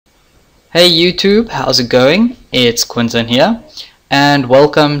Hey YouTube, how's it going? It's Quentin here, and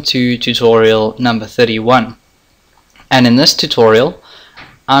welcome to tutorial number 31. And in this tutorial,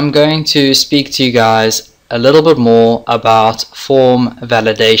 I'm going to speak to you guys a little bit more about form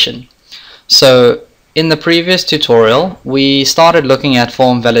validation. So in the previous tutorial, we started looking at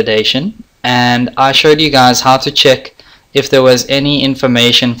form validation, and I showed you guys how to check if there was any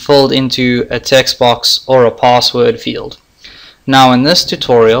information filled into a text box or a password field. Now in this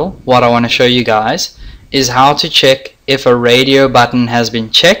tutorial, what I want to show you guys is how to check if a radio button has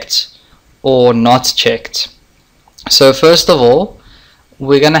been checked or not checked. So first of all,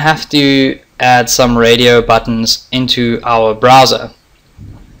 we're going to have to add some radio buttons into our browser.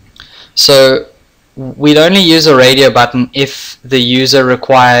 So we'd only use a radio button if the user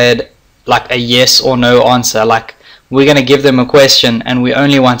required like a yes or no answer. Like we're going to give them a question and we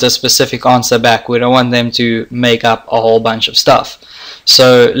only want a specific answer back. We don't want them to make up a whole bunch of stuff.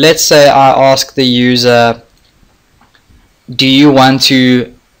 So let's say I ask the user, do you want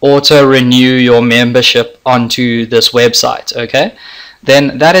to auto-renew your membership onto this website? Okay,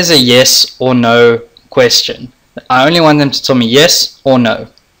 then that is a yes or no question. I only want them to tell me yes or no.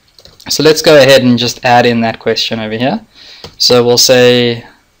 So let's go ahead and just add in that question over here. So we'll say,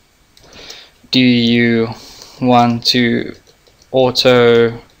 do you want to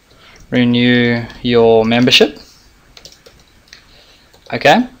auto-renew your membership?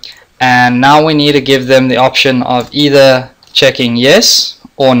 Okay, and now we need to give them the option of either checking yes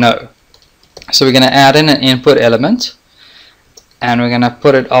or no. So we're going to add in an input element, and we're going to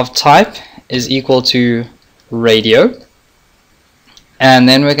put it of type is equal to radio, and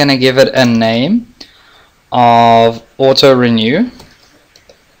then we're going to give it a name of auto-renew,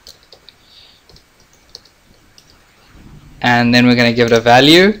 and then we're going to give it a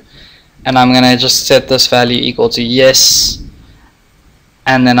value, and I'm going to just set this value equal to yes,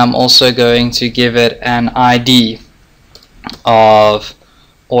 and then I'm also going to give it an ID of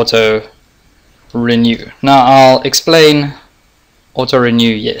auto renew. Now I'll explain auto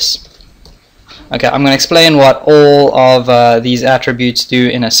renew yes. Okay, I'm going to explain what all of these attributes do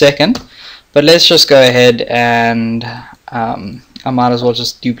in a second, but let's just go ahead and I might as well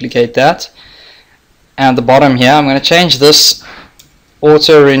just duplicate that. At the bottom here, I'm going to change this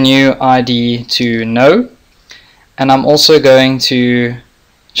auto renew ID to no, and I'm also going to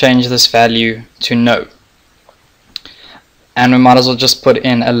change this value to no, and we might as well just put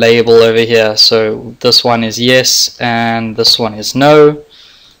in a label over here. So this one is yes and this one is no.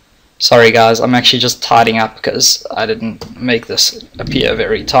 Sorry guys, I'm actually just tidying up because I didn't make this appear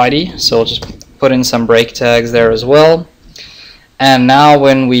very tidy, so I'll just put in some break tags there as well. And now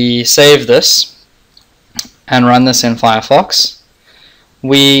when we save this and run this in Firefox,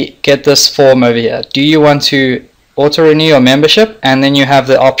 we get this form over here. Do you want to auto-renew your membership? And then you have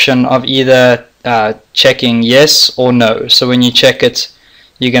the option of either checking yes or no. So when you check it,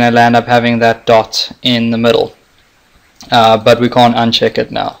 you're going to land up having that dot in the middle. But we can't uncheck it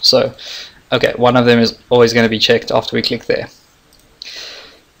now. So, okay, one of them is always going to be checked after we click there.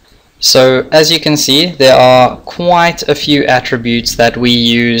 So as you can see, there are quite a few attributes that we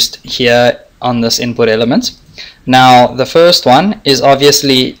used here on this input element. Now the first one is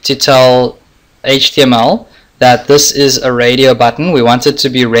obviously to tell HTML that this is a radio button. We want it to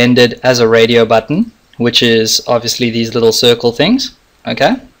be rendered as a radio button, which is obviously these little circle things.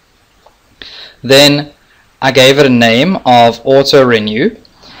 Okay, then I gave it a name of auto renew,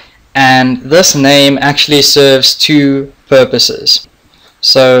 and this name actually serves two purposes.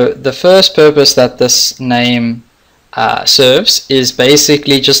 So the first purpose that this name serves is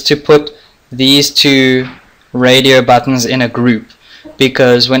basically just to put these two radio buttons in a group,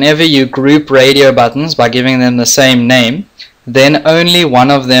 because whenever you group radio buttons by giving them the same name, then only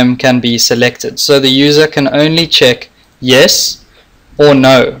one of them can be selected. So the user can only check yes or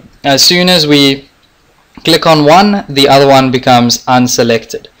no. As soon as we click on one, the other one becomes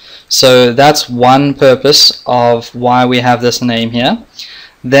unselected. So that's one purpose of why we have this name here.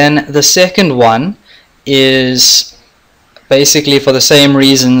 Then the second one is basically for the same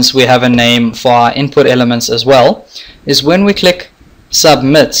reasons we have a name for our input elements as well, is when we click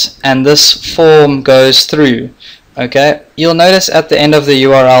submit and this form goes through, okay, you'll notice at the end of the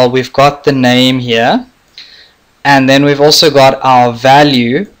URL we've got the name here, and then we've also got our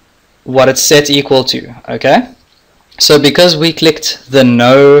value, what it's set equal to. Okay, so because we clicked the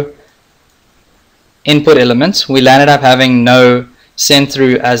no input element, we landed up having no sent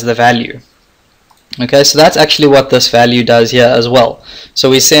through as the value. Okay, so that's actually what this value does here as well. So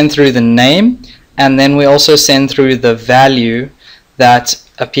we send through the name, and then we also send through the value that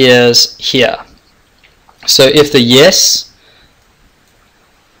appears here. So if the yes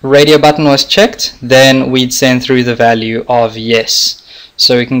radio button was checked, then we'd send through the value of yes.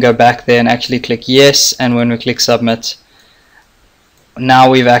 So we can go back there and actually click yes, and when we click submit, now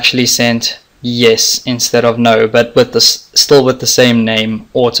we've actually sent yes instead of no, but with still with the same name,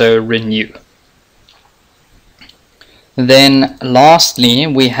 auto renew. Then lastly,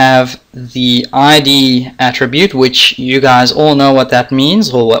 we have the ID attribute, which you guys all know what that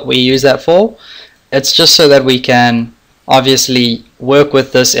means or what we use that for. It's just so that we can obviously work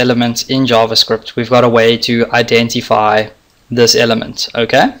with this element in JavaScript. We've got a way to identify this element,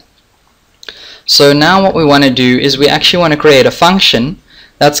 okay? So now what we want to do is we actually want to create a function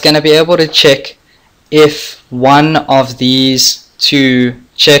that's going to be able to check if one of these two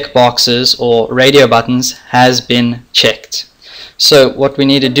checkboxes or radio buttons has been checked. So what we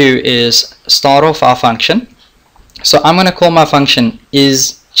need to do is start off our function. So I'm going to call my function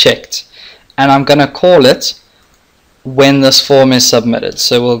isChecked, and I'm going to call it when this form is submitted.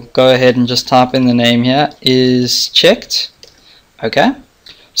 So we'll go ahead and just type in the name here, isChecked. Okay,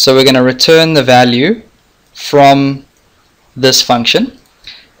 so we're going to return the value from this function,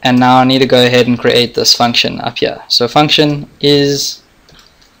 and now I need to go ahead and create this function up here. So function is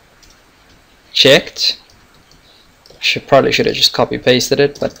checked. Probably should have just copy pasted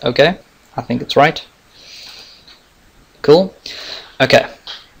it, but okay, I think it's right. Cool. Okay,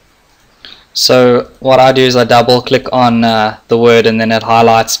 so what I do is I double click on the word, and then it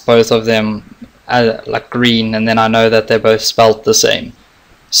highlights both of them like green, and then I know that they're both spelled the same.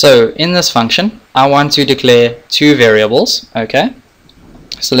 So in this function I want to declare two variables. Okay,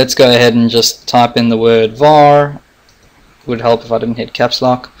 so let's go ahead and just type in the word var. Would help if I didn't hit caps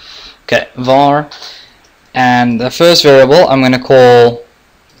lock. Okay, var, and the first variable I'm going to call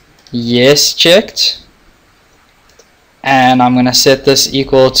yes checked, and I'm going to set this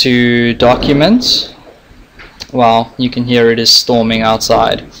equal to document. Well, you can hear it is storming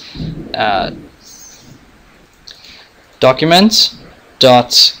outside. Document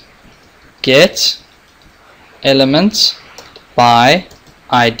dot get element by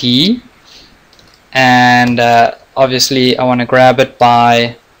ID, and obviously I want to grab it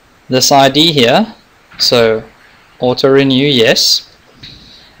by this ID here, so auto renew yes,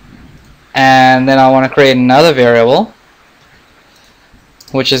 and then I want to create another variable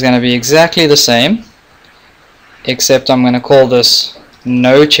which is going to be exactly the same, except I'm going to call this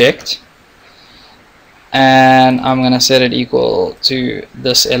no checked, and I'm going to set it equal to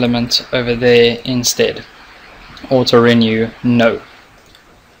this element over there instead, auto renew no.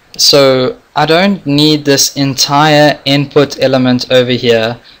 So I don't need this entire input element over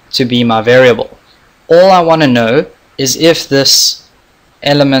here to be my variable. All I want to know is if this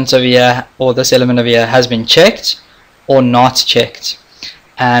element over here or this element over here has been checked or not checked.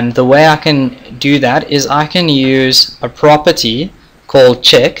 And the way I can do that is I can use a property called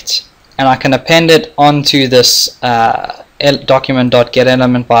checked, and I can append it onto this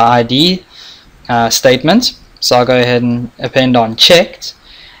document.getElementById statement. So I'll go ahead and append on checked,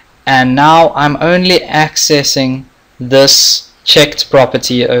 and now I'm only accessing this checked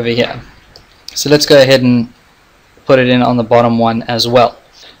property over here. So let's go ahead and put it in on the bottom one as well.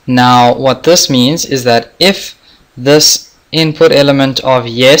 Now what this means is that if this input element of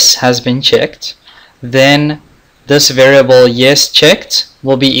yes has been checked, then this variable yes checked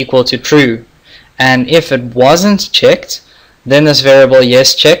will be equal to true, and if it wasn't checked, then this variable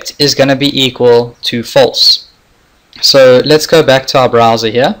yes checked is going to be equal to false. So let's go back to our browser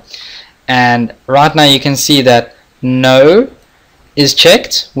here, and right now you can see that no is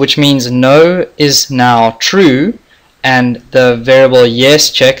checked, which means no is now true, and the variable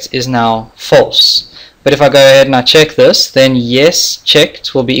yes checked is now false. But if I go ahead and I check this, then yes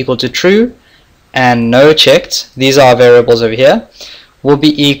checked will be equal to true, and no checked, these are variables over here, will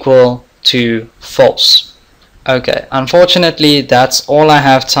be equal to false. Okay, unfortunately that's all I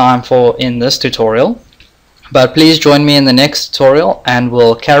have time for in this tutorial, but please join me in the next tutorial and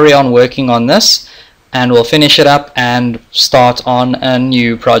we'll carry on working on this, and we'll finish it up and start on a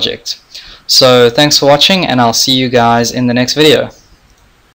new project. So thanks for watching, and I'll see you guys in the next video.